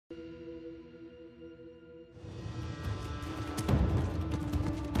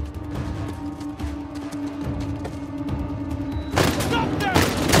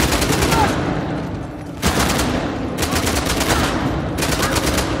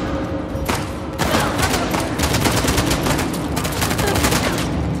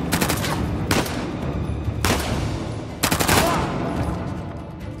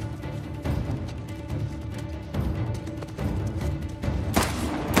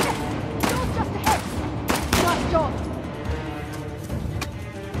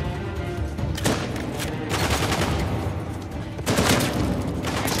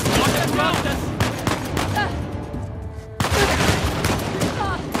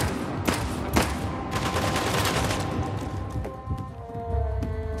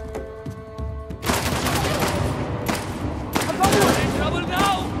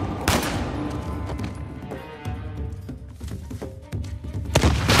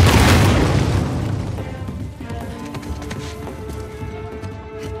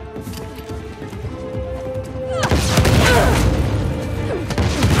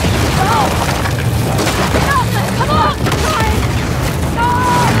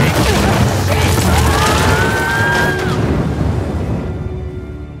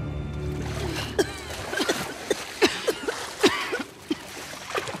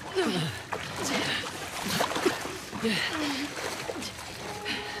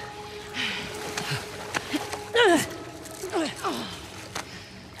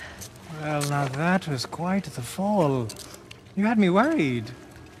That was quite the fall. You had me worried.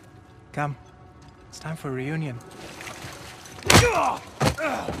 Come, it's time for a reunion.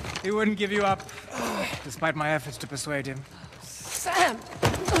 He wouldn't give you up, despite my efforts to persuade him. Sam!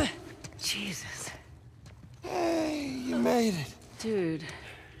 Jesus. Hey, you made it. Dude.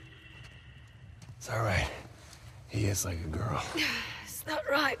 It's all right. He is like a girl. Is that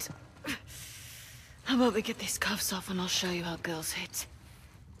right? How about we get these cuffs off and I'll show you how girls hit.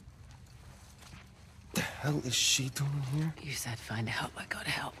 The hell is she doing here? You said find help, I gotta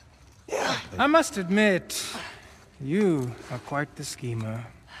help. Yeah. I must admit, you are quite the schemer.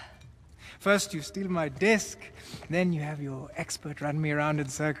 First you steal my disc, then you have your expert run me around in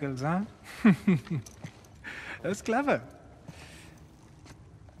circles, huh? That's clever.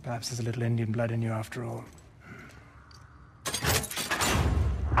 Perhaps there's a little Indian blood in you after all.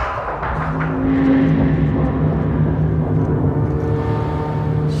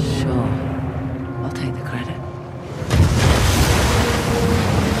 Sure. I'll take the credit.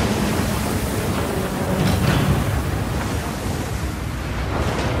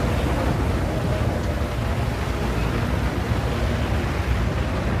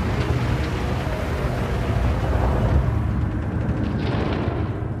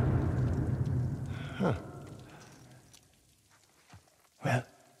 Well,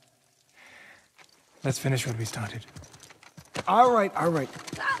 let's finish what we started. All right, all right.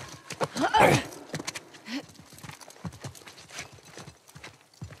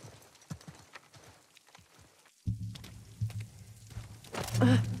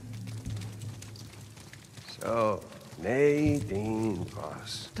 So, Nadine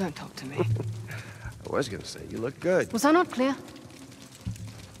Ross. Don't talk to me. I was gonna say, you look good. Was I not clear?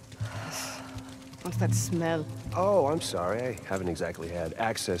 What's that smell? Oh, I'm sorry. I haven't exactly had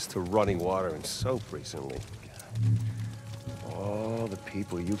access to running water and soap recently. All the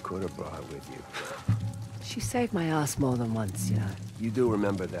people you could have brought with you. She saved my ass more than once, you know. You do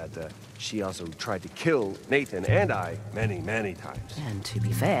remember that she also tried to kill Nathan and I many, many times. And to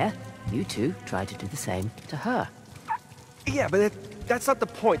be fair, you two tried to do the same to her. Yeah, but that's not the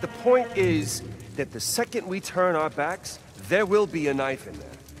point. The point is that the second we turn our backs, there will be a knife in there.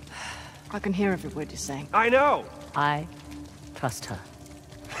 I can hear every word you're saying. I know! I trust her.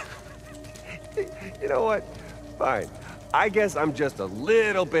 You know what? Fine. I guess I'm just a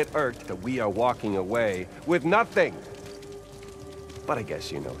little bit irked that we are walking away with nothing. But I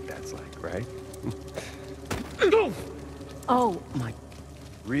guess you know what that's like, right? Oh, my...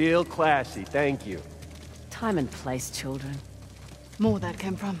 Real classy, thank you. Time and place, children. More where that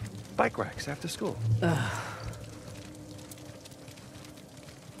came from. Bike racks after school.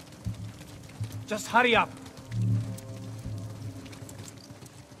 Just hurry up.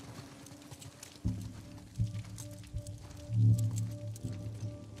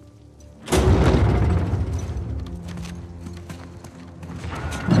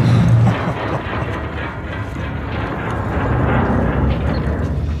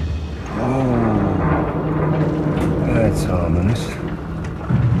 That's ominous.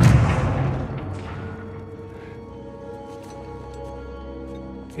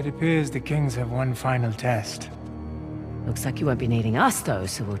 It appears the kings have one final test. Looks like you won't be needing us, though,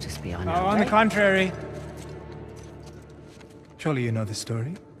 so we'll just be on our On way. the contrary. Surely you know the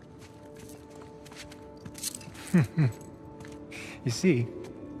story. You see,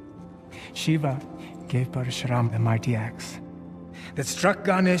 Shiva gave Parashuram the mighty axe that struck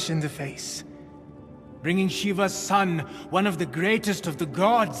Ganesh in the face, bringing Shiva's son, one of the greatest of the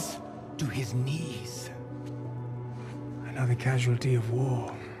gods, to his knees. Another casualty of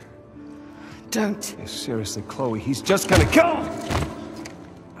war. Don't. Yeah, seriously, Chloe, he's just gonna kill him!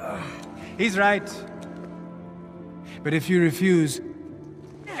 He's right. But if you refuse,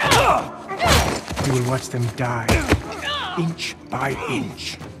 you will watch them die, inch by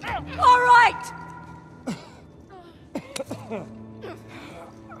inch. All right!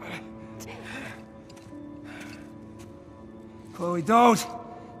 Chloe, don't!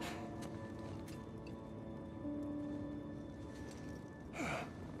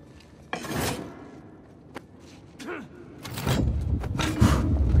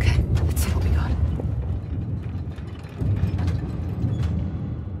 Okay, let's see what we got.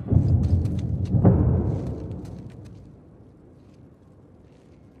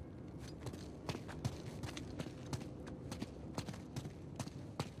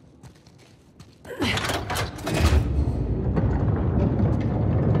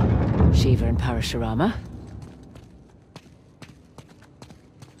 Shiva and Parashurama.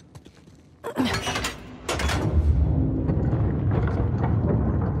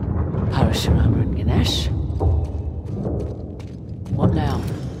 Parashurama and Ganesh. What now?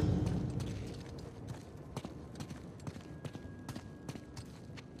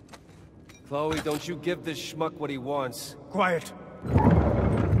 Chloe, don't you give this schmuck what he wants. Quiet.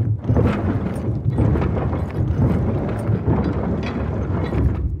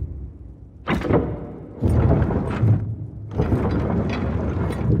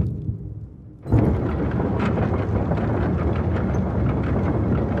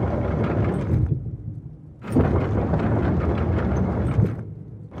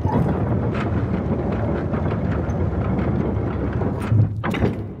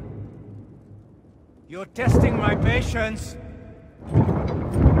 You're testing my patience.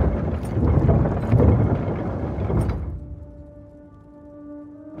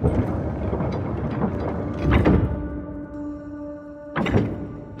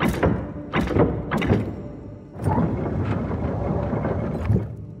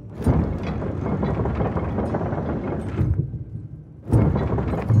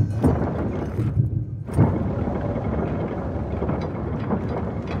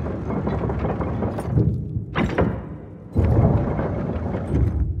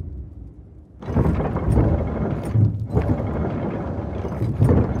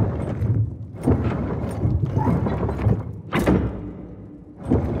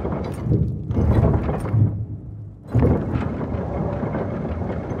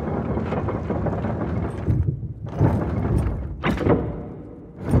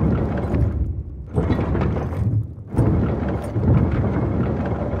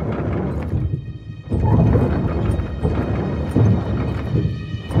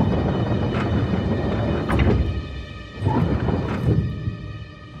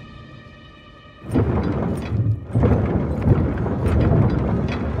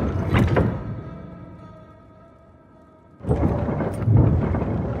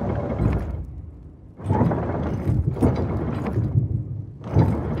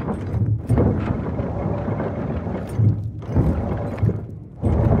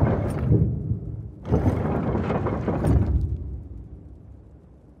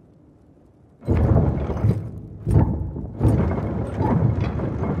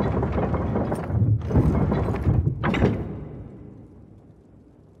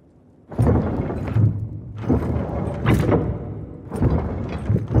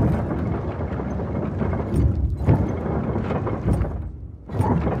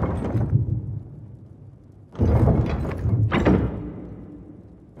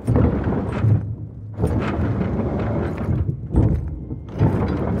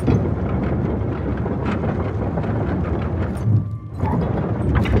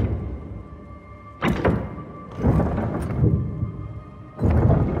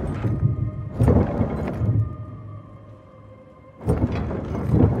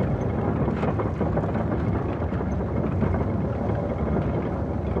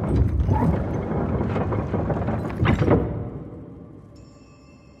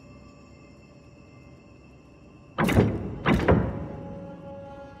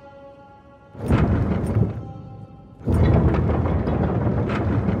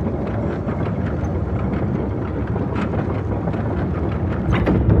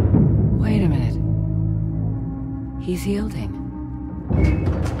 He's yielding.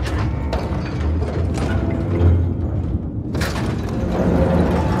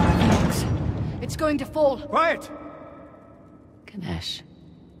 It's going to fall. Quiet! Ganesh,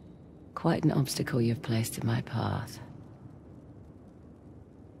 quite an obstacle you've placed in my path.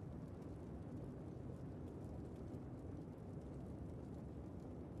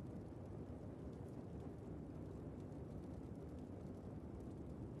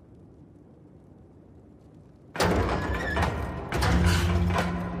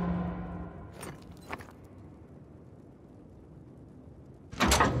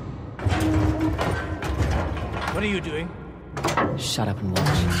 What are you doing? Shut up and watch.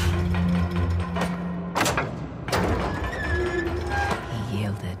 He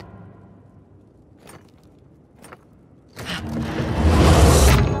yielded.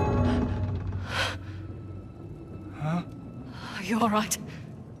 Huh? Are you all right?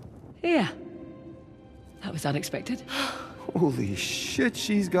 Yeah. That was unexpected. Holy shit,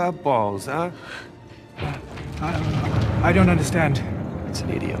 she's got balls, huh? I don't understand. It's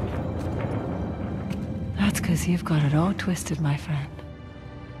an idiot. That's because you've got it all twisted, my friend.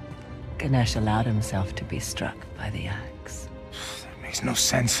 Ganesh allowed himself to be struck by the axe. That makes no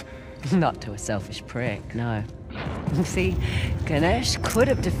sense. Not to a selfish prick, no. See, Ganesh could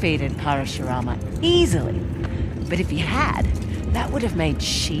have defeated Parashurama easily. But if he had, that would have made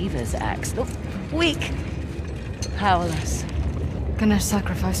Shiva's axe look weak, powerless. Ganesh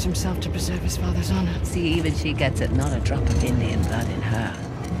sacrificed himself to preserve his father's honor. See, even she gets it, not a drop of Indian blood in her.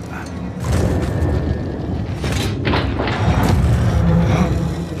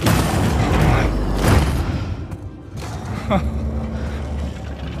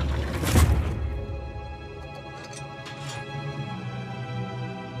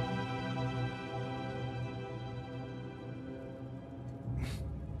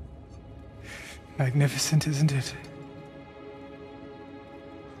 Magnificent, isn't it?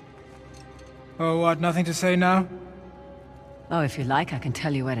 Oh, what? Nothing to say now? Oh, if you like, I can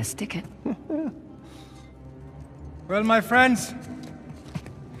tell you where to stick it. Well, my friends,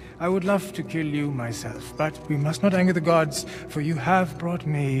 I would love to kill you myself, but we must not anger the gods, for you have brought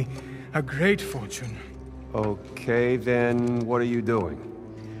me a great fortune. Okay, then what are you doing?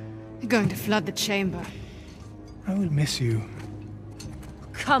 You're going to flood the chamber. I will miss you.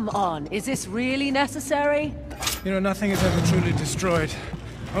 Come on, is this really necessary? You know, nothing is ever truly destroyed.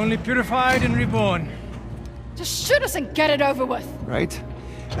 Only purified and reborn. Just shoot us and get it over with. Right?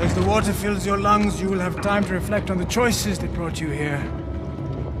 As the water fills your lungs, you will have time to reflect on the choices that brought you here.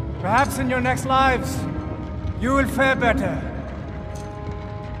 Perhaps in your next lives, you will fare better.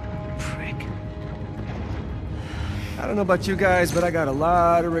 Prick. I don't know about you guys, but I got a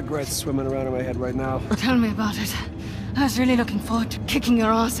lot of regrets swimming around in my head right now. Tell me about it. I was really looking forward to kicking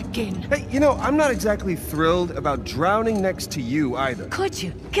your ass again. Hey, you know, I'm not exactly thrilled about drowning next to you either. Could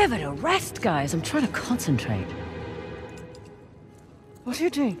you give it a rest, guys? I'm trying to concentrate. What are you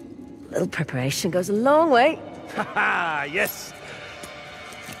doing? A little preparation goes a long way. Haha, yes!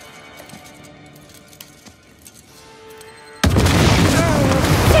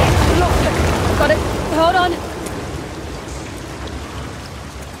 Got it. Hold on.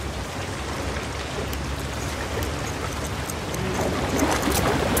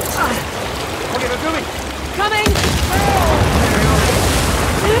 Okay, they're doing. Coming!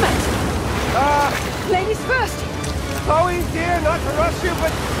 Damn it! Ladies first! Chloe, dear, not to rush you,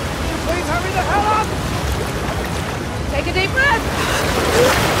 but will you please hurry the hell up? Take a deep breath!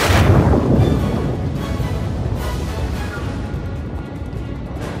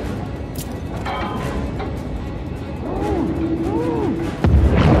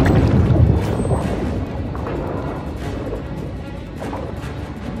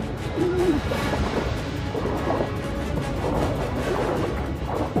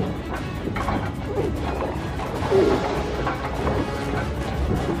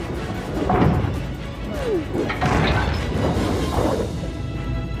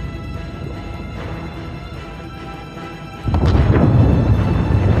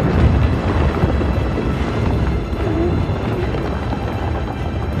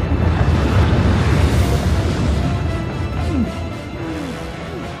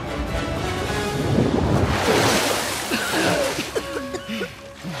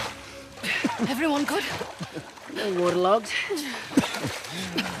 Everyone good? No waterlogged.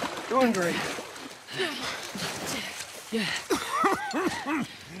 Doing great.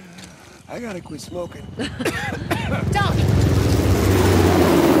 I gotta quit smoking. Down!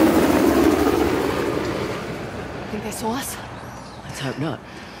 Think they saw us? Let's hope not.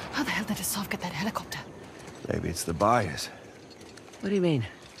 How the hell did Asov get that helicopter? Maybe it's the buyers. What do you mean?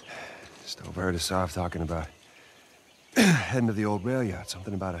 Just overheard Asaf talking about heading to the old rail yard,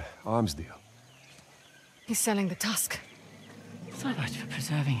 something about an arms deal. He's selling the Tusk. So much for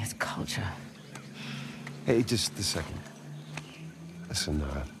preserving his culture. Hey, just a second. Listen,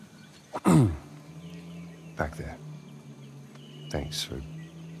 back there. Thanks for...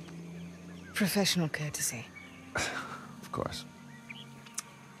 Professional courtesy. Of course.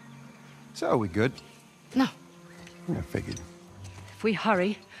 So, are we good? No. I figured. If we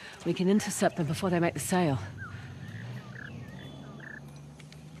hurry, we can intercept them before they make the sale.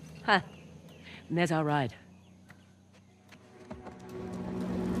 Huh. And there's our ride.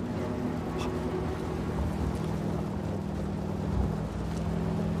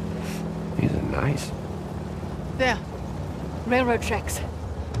 These are nice. There. Railroad tracks.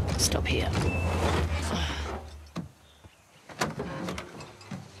 Stop here.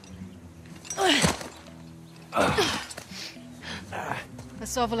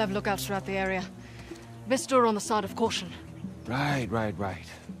 Asov will have lookouts throughout the area. Best store on the side of caution. Right.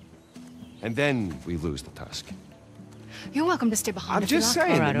 And then we lose the Tusk. You're welcome to stay behind I'm if you just like.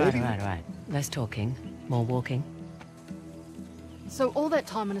 saying All that right. maybe... Less talking, more walking. So all that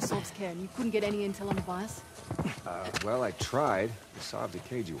time in Asov's care and you couldn't get any intel on the buyers? Well, I tried. Asaf the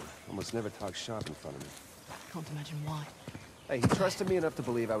cagey one. Almost never talks shop in front of me. Can't imagine why. Hey, he trusted me enough to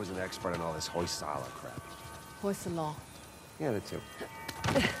believe I was an expert on all this Hoysala crap. Hoysala. Yeah, that too.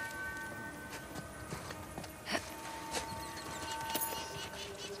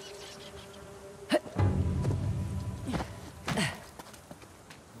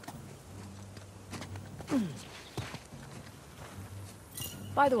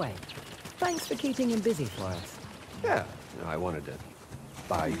 By the way, thanks for keeping him busy for us. Yeah, I wanted to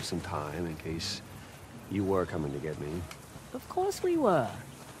buy you some time in case you were coming to get me. Of course we were.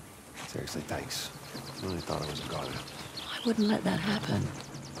 Seriously, thanks. I really thought I was a goner. I wouldn't let that happen.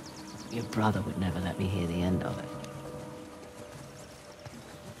 Your brother would never let me hear the end of it.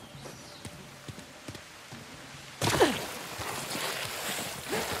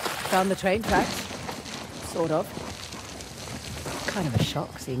 Found the train tracks. Sort of. Kind of a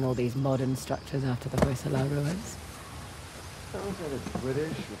shock seeing all these modern structures after the Hoysala ruins. Sounds either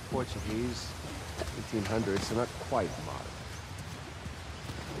British or Portuguese. 1800s, so not quite modern.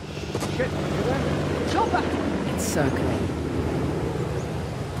 Shit, hear that? Chopper! It's circling.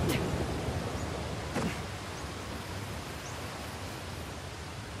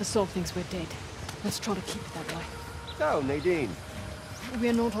 The Sorb thinks we're dead. Let's try to keep it that way. So, Nadine.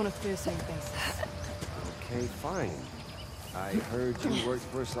 We're not on a first name basis. Okay, fine. I heard you worked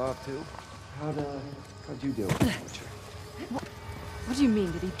for Soft too. How'd you do it? What do you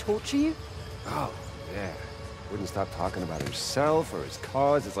mean? Did he torture you? Oh, yeah. Wouldn't stop talking about himself or his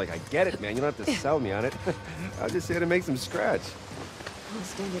cause. It's like, I get it, man. You don't have to sell me on it. I'll just here to make some scratch. I can't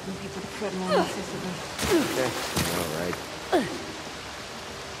stand it when people threaten on incessantly. Okay, all right.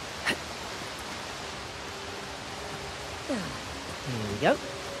 Here we go.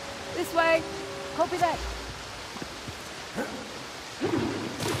 This way. Copy that.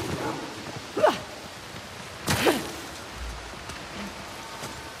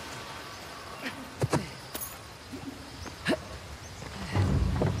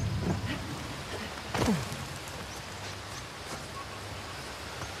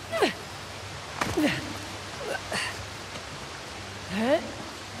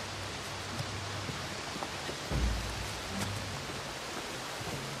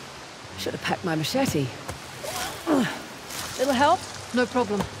 Should have packed my machete. It'll help? No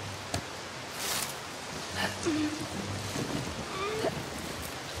problem.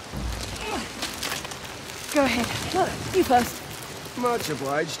 Go ahead. No, you first. Much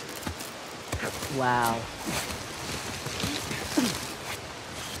obliged. Wow.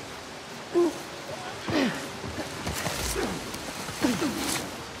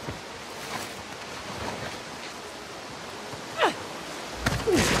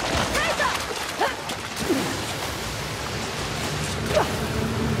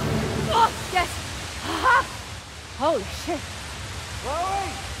 Holy shit. Chloe!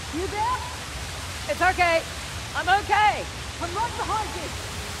 You there? It's okay. I'm okay. I'm right behind you.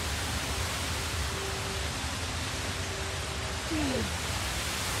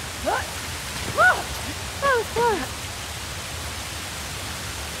 That was close.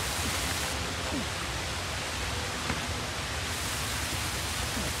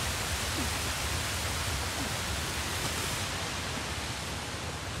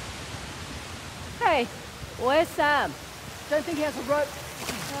 Hey, where's Sam? Don't think he has a rope.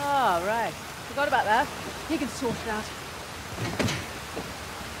 Oh, right. Forgot about that. He can sort it out.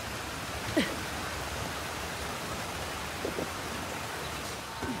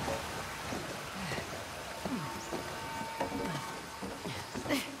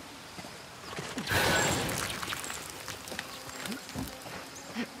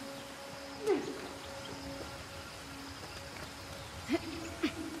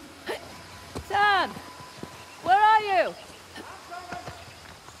 Sam! Where are you?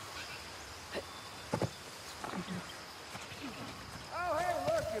 Oh, hey,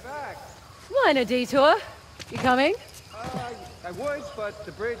 look, you're back. Minor detour. You coming? I would, but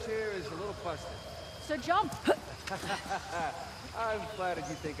the bridge here is a little busted. So jump. I'm flattered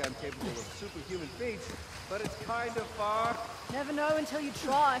you think I'm capable of superhuman feats, but it's kind of far. Never know until you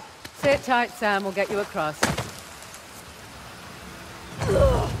try. Sit tight, Sam. We'll get you across.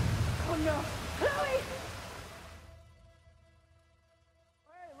 Oh no. Chloe!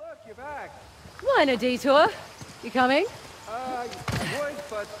 Hey, look, you're back. Minor detour. You coming? I would,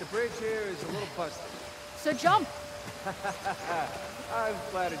 but the bridge here is a little busted. So jump. I'm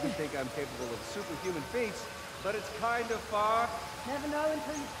flattered you think I'm capable of superhuman feats, but it's kind of far. Never know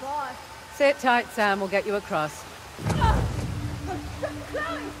until you try. Sit tight, Sam. We'll get you across. Chloe!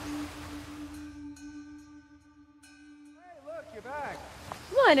 Hey, look, you're back.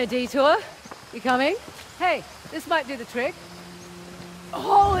 Minor detour. You coming? Hey, this might do the trick.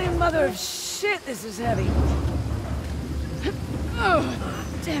 Holy mother of shit, this is heavy. Oh,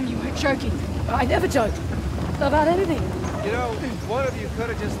 damn, you weren't joking. I never joke. About anything. You know, one of you could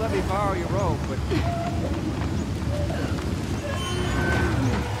have just let me borrow your rope, but...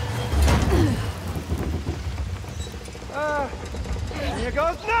 Here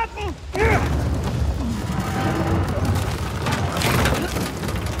goes nothing!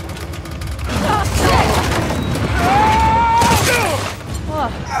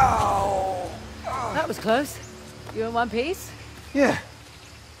 Oh. That was close. You in one piece? Yeah.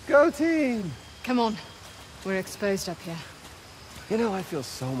 Go team! Come on. We're exposed up here. You know, I feel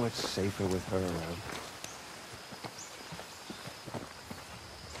so much safer with her around.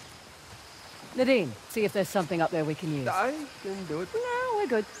 Nadine, see if there's something up there we can use. I can do it. No, we're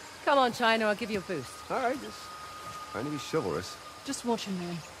good. Come on, China, I'll give you a boost. All right, just trying to be chivalrous. Just watch him,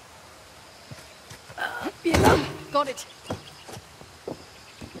 man. Yeah. Got it.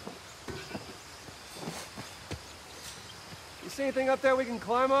 You see anything up there we can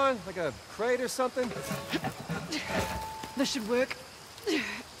climb on? Like a crate or something? This should work.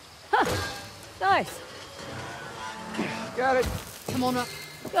 Nice. Got it. Come on up.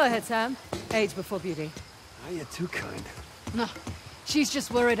 Go ahead, Sam. Age before beauty. Oh, you're too kind. No, she's just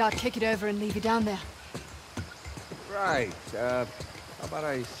worried I'd kick it over and leave you down there. Right. How about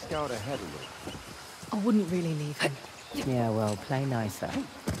I scout ahead a little? I wouldn't really leave him. Yeah, well, play nicer.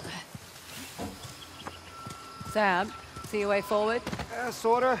 Sam, see your way forward? Yeah,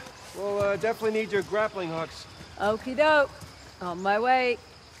 sorta. We'll definitely need your grappling hooks. Okie doke. On my way.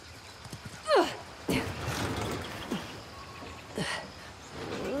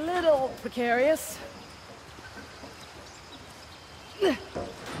 Little precarious.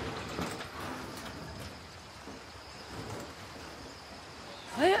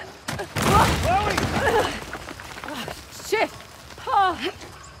 Shit!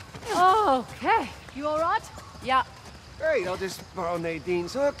 Oh, okay. You all right? Yeah. Great, I'll just borrow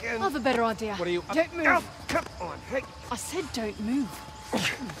Nadine's hook and... I have a better idea. What are you... Don't move. Ow, come on, hey. I said don't move.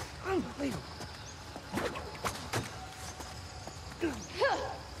 Unbelievable.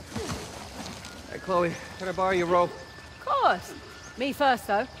 Hey, Chloe, can I borrow your rope? Of course. Me first,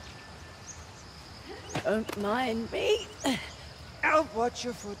 though. Don't mind me. Ow, watch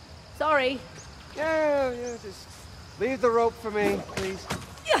your foot. Sorry. Yeah, just leave the rope for me, please.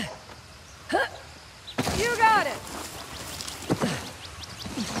 You got it.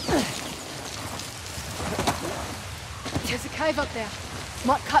 There's a cave up there.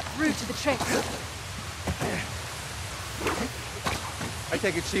 Might cut through to the tracks. I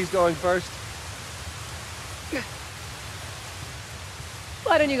take it she's going first?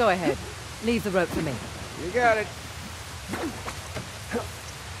 Why don't you go ahead? Leave the rope for me. You got it.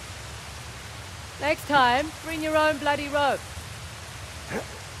 Next time, bring your own bloody rope.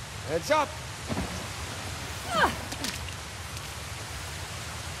 Heads up.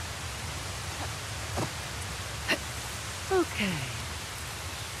 Okay.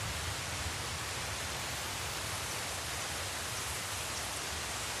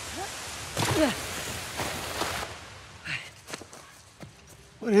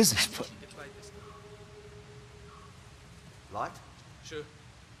 What is this place? Light? Sure.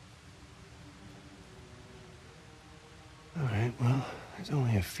 All right, well, there's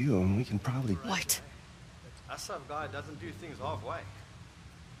only a few, and we can probably... Wait. That some guy doesn't do things halfway.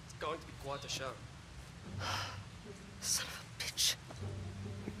 It's going to be quite a show. Son of a bitch.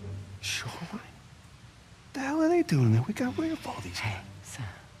 Sure, what the hell are they doing there? We got rid of all these... Hey, Sam.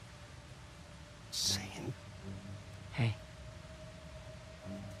 Saying... Hey.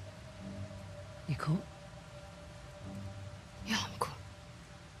 You cool? Yeah, I'm cool.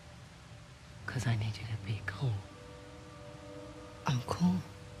 Because I need you to be cool. I'm cool.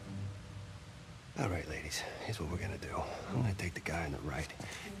 All right, ladies, here's what we're gonna do. I'm gonna take the guy on the right.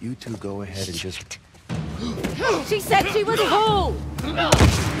 You two go ahead and just... She said she was cool!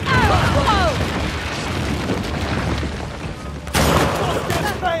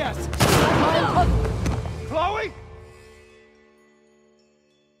 Chloe!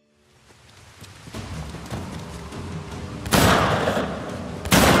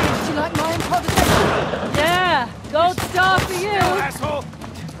 Did you like my improvisation? Yeah, gold star for you! Asshole!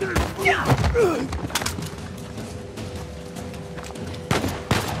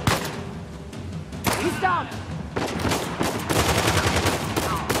 He's down!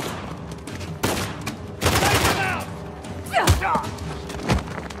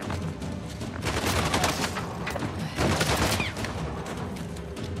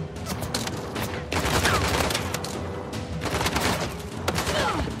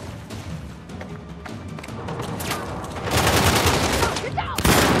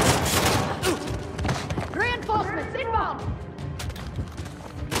 Reinforcements inbound!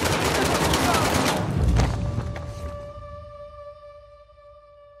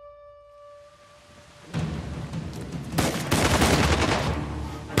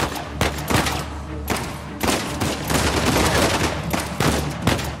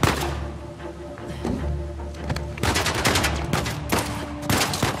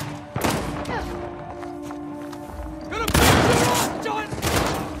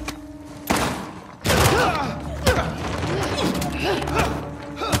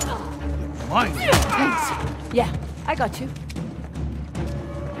 Yeah, I got you.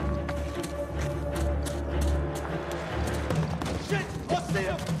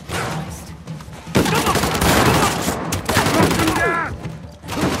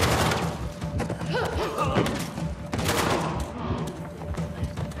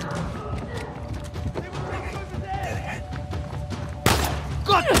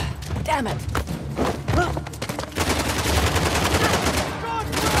 Damn it!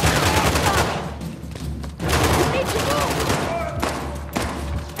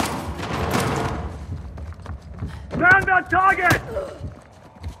 Land on target!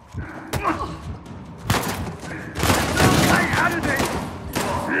 Stay out of this!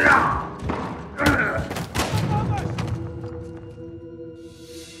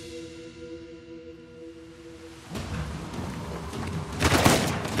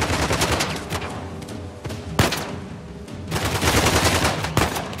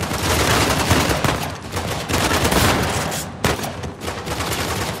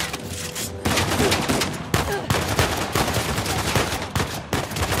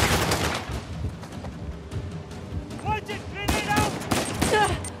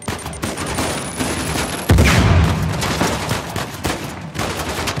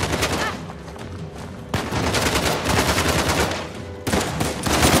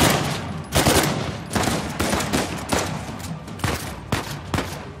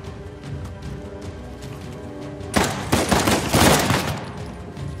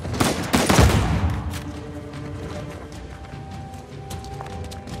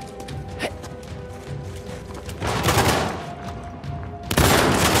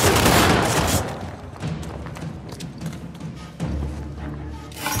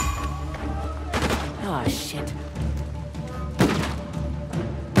 Oh, shit.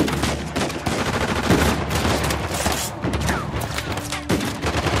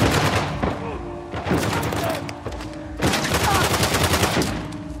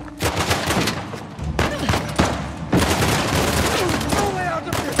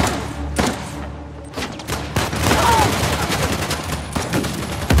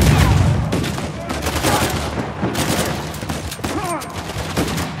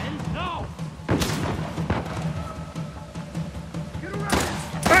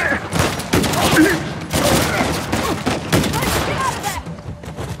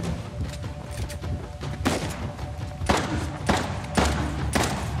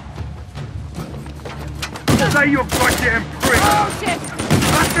 Say your goddamn prick! Oh, shit!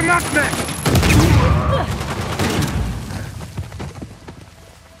 Lock him up, man!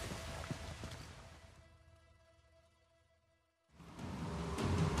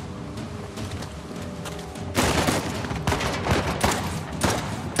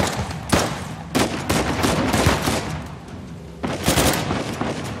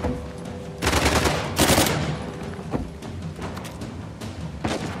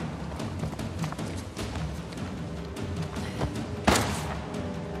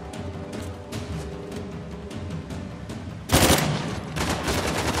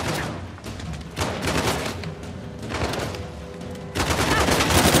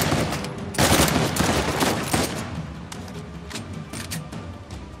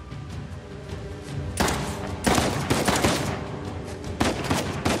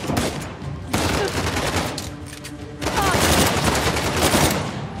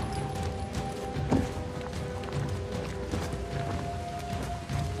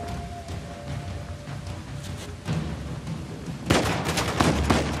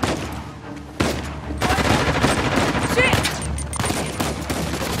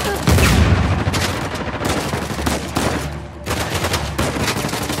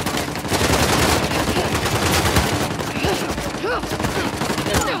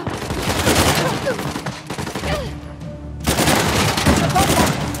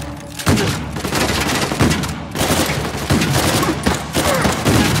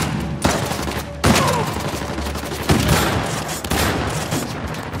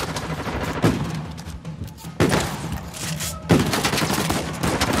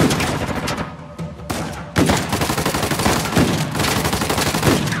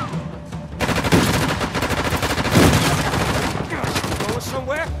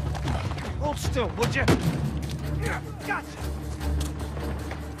 Would you? Gotcha!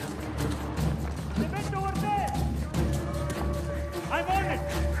 I'm on it!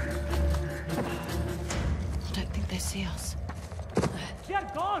 I don't think they see us.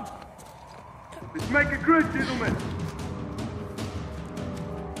 They're gone! Let's make a grid, gentlemen!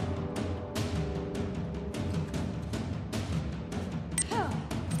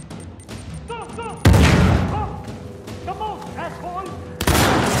 Go, go! Go! Come on, asshole!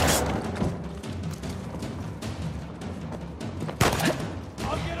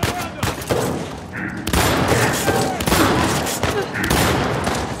 I'll get around them!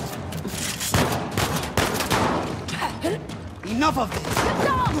 Enough of this!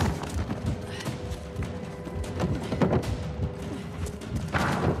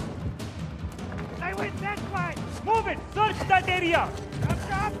 I went that way! Move it! Search that area!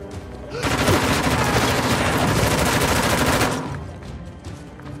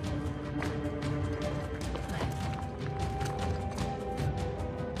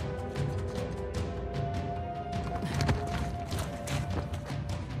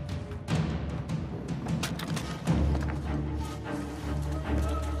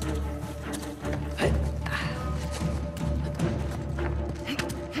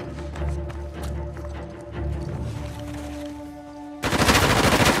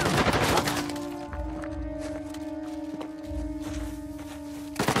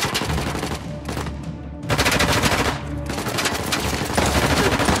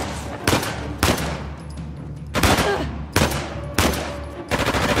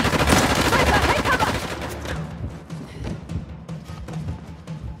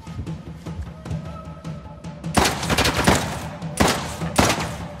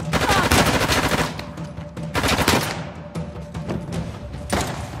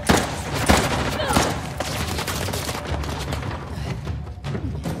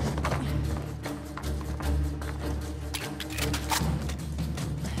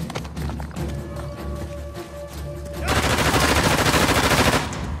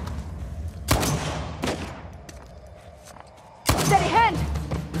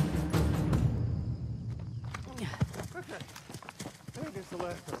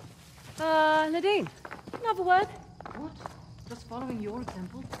 Nadine, another word? What? Just following your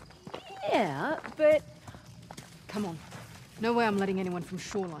example? Yeah, but... Come on. No way I'm letting anyone from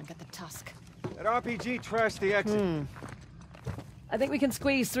Shoreline get the Tusk. That RPG trashed the exit. I think we can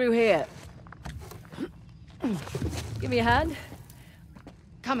squeeze through here. Give me a hand.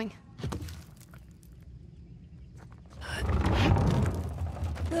 Coming.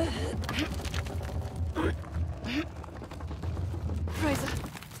 Frazer,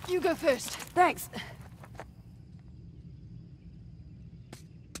 you go first. Thanks.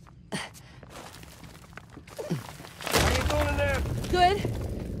 How you doing in there? Good.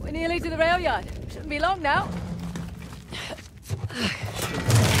 We're nearly to the rail yard. Shouldn't be long now.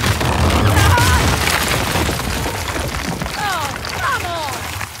 Oh, come on!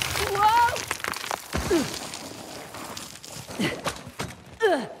 Whoa!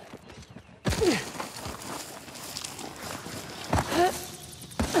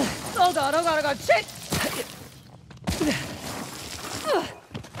 Oh god, shit!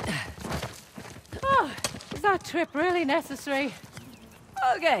 Oh, is that trip really necessary?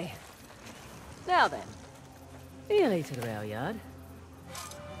 Okay. Now then, nearly to the rail yard.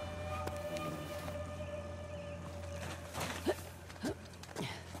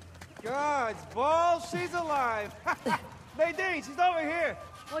 God's balls, she's alive! Nadine, she's over here!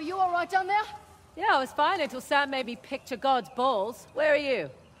 Are you all right down there? Yeah, I was fine until Sam made me picture God's balls. Where are you?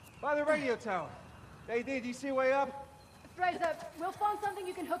 By the radio tower. Nadine, do you see a way up? Frazer, we'll find something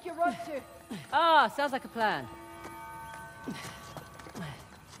you can hook your rope to. Ah, sounds like a plan.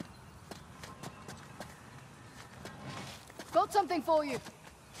 Got something for you.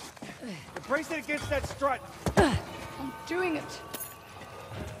 Brace it against that strut. I'm doing it.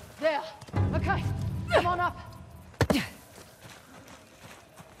 There. Okay. Come on up.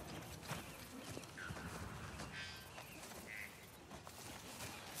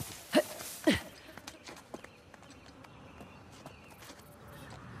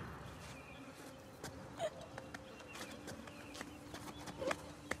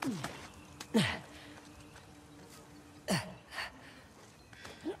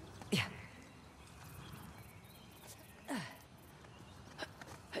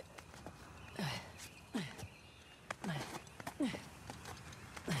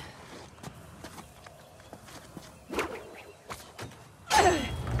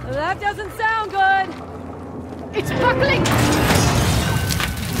 That doesn't sound good! It's buckling!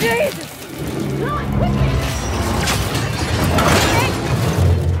 Jesus! Run, quickly!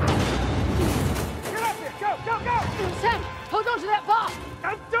 Get up here! Go, go, go! Sam, hold on to that bar!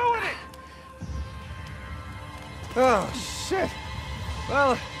 I'm doing it! Oh, shit.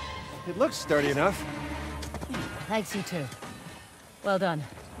 Well, it looks sturdy enough. Thanks, you too. Well done.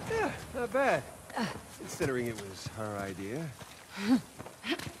 Yeah, not bad. Considering it was her idea.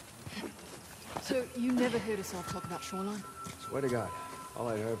 So, you never heard Assault talk about Shoreline? Swear to God, all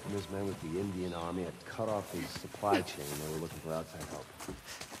I heard from this man was the Indian army had cut off his supply chain and they were looking for outside help.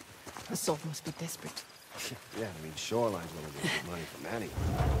 Assault must be desperate. Yeah, I mean, Shoreline's willing to get money from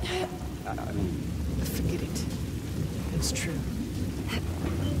anyone. I mean... Forget it. It's true.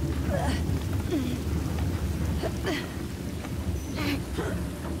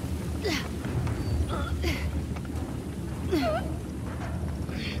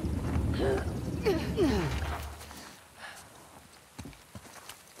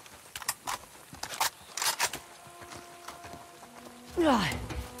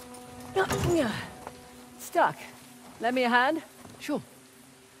 Stuck. Lend me a hand? Sure.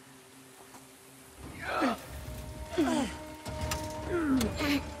 You know,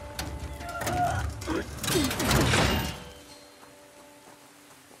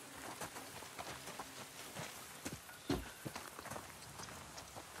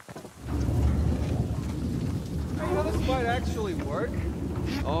 this might actually work.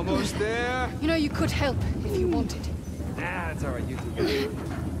 Almost there. You know, you could help if you wanted. Nah, it's alright, you two.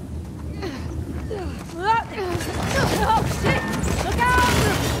 Oh, shit! Look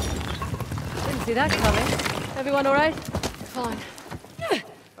out! Didn't see that coming. Everyone all right? Fine.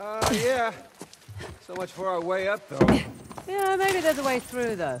 Yeah. So much for our way up, though. Yeah, maybe there's a way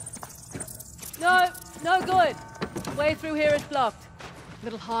through, though. No, no good. Way through here is blocked.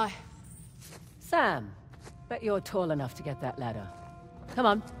 Little high. Sam, bet you're tall enough to get that ladder. Come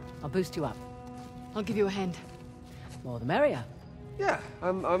on, I'll boost you up. I'll give you a hand. More the merrier. Yeah,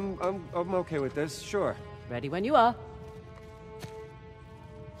 I'm okay with this, sure. Ready when you are.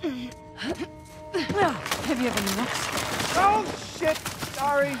 Have you ever knocked? Oh, shit!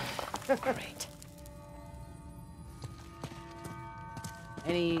 Sorry! Great.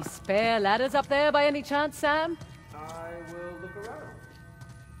 Any spare ladders up there by any chance, Sam? I will look around.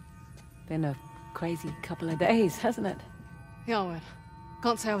 Been a crazy couple of days, hasn't it? Yeah, well,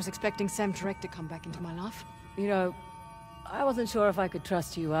 can't say I was expecting Sam Drake to come back into my life. You know, I wasn't sure if I could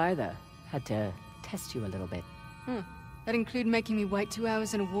trust you either. Had to test you a little bit. That include making me wait 2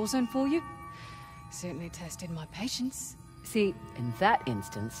 hours in a war zone for you? Certainly tested my patience. See, in that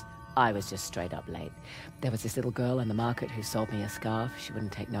instance, I was just straight up late. There was this little girl in the market who sold me a scarf. She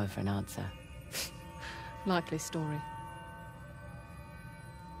wouldn't take no for an answer. Likely story.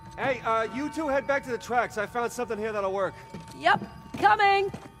 Hey, you two head back to the tracks. I found something here that'll work. Yep,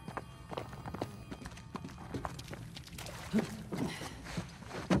 coming!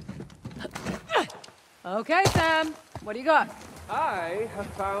 Okay, Sam. What do you got? I have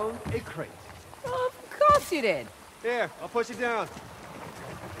found a crate. Of course you did. Here, I'll push it down.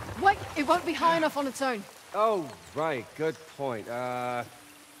 Wait, it won't be high enough on its own. Oh, right. Good point.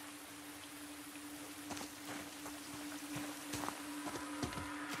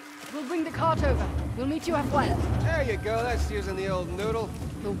 We'll bring the cart over. We'll meet you halfway. There you go. That's using the old noodle.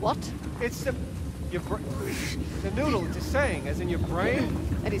 The what? It's the... the noodle, it's a saying, as in your brain.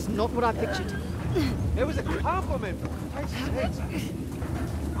 That is not what I pictured. It was a compliment, for Christ's sake.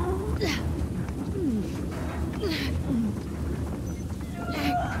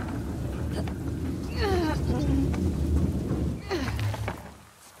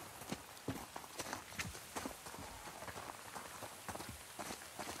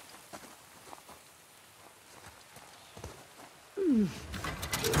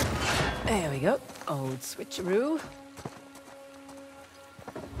 There we go. Old switcheroo.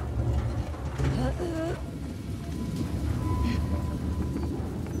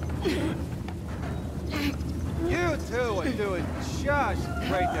 You two are doing just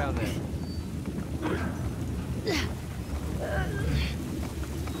great down there.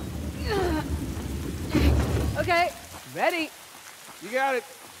 Okay, ready. You got it.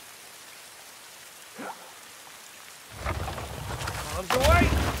 Arms away!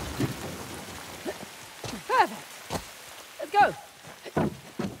 Perfect. Let's go.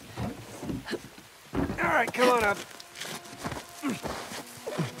 All right, come on up.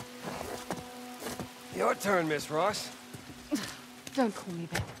 Your turn, Miss Ross. Don't call me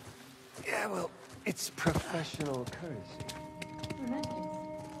that. Yeah, well, it's professional courtesy. In that case,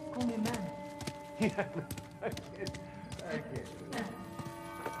 call me man. Yeah, no, I can't. I can't.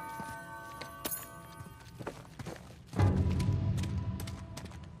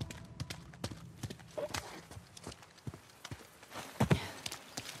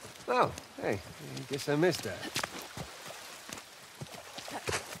 Oh, hey, I guess I missed that.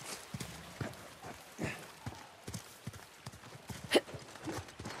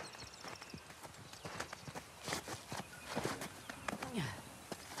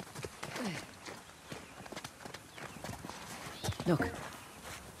 Look,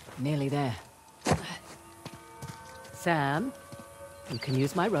 nearly there. Sam, you can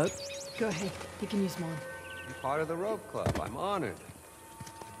use my rope. Go ahead. You can use mine. You're part of the rope club. I'm honored.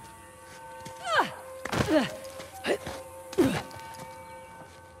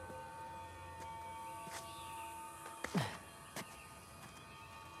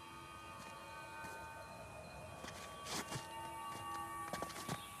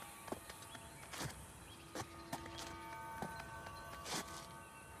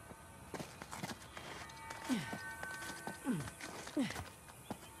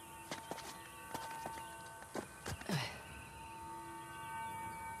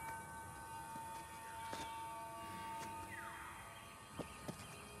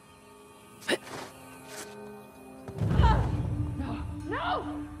 No!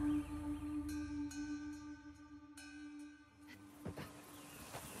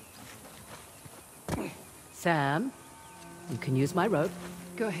 Sam, you can use my rope.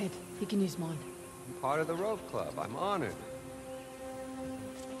 Go ahead. He can use mine. I'm part of the rope club. I'm honored.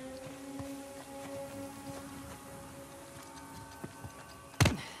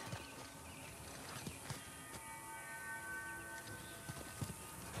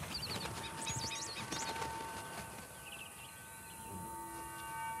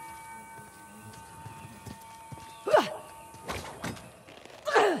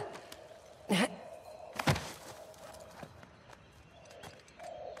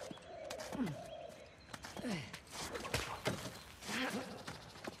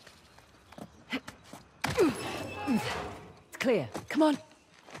 It's clear. Come on.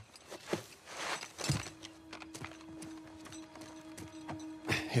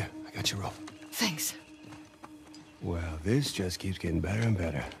 Here, I got your rope. Thanks. Well, this just keeps getting better and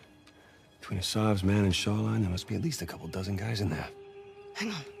better. Between Asav's man and Shoreline, there must be at least a couple dozen guys in there. Hang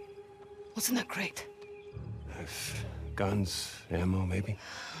on. What's in that crate? Guns, ammo, maybe?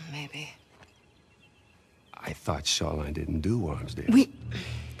 Maybe. I thought Shoreline didn't do arms deals.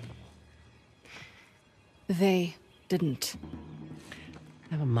 They didn't.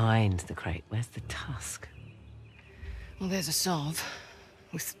 Never mind the crate. Where's the tusk? Well, there's a Sav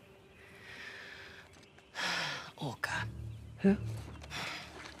with Orca. Who?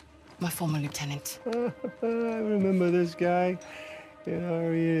 My former lieutenant. I remember this guy.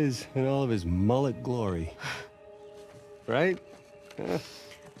 Here he is, in all of his mullet glory. Right?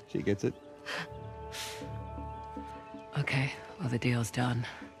 She gets it. Okay, well, the deal's done.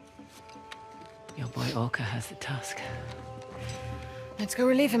 Your boy Orca has the tusk. Let's go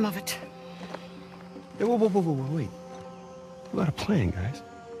relieve him of it. Hey, whoa, wait. We got a plan, guys.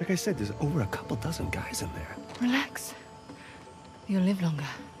 Like I said, there's over a couple dozen guys in there. Relax. You'll live longer.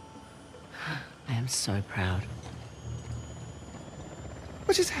 I am so proud.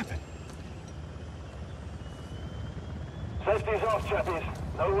 What just happened? Safety's off,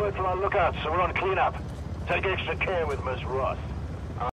 chappies. No word from our lookouts, so we're on cleanup. Take extra care with Miss Ross.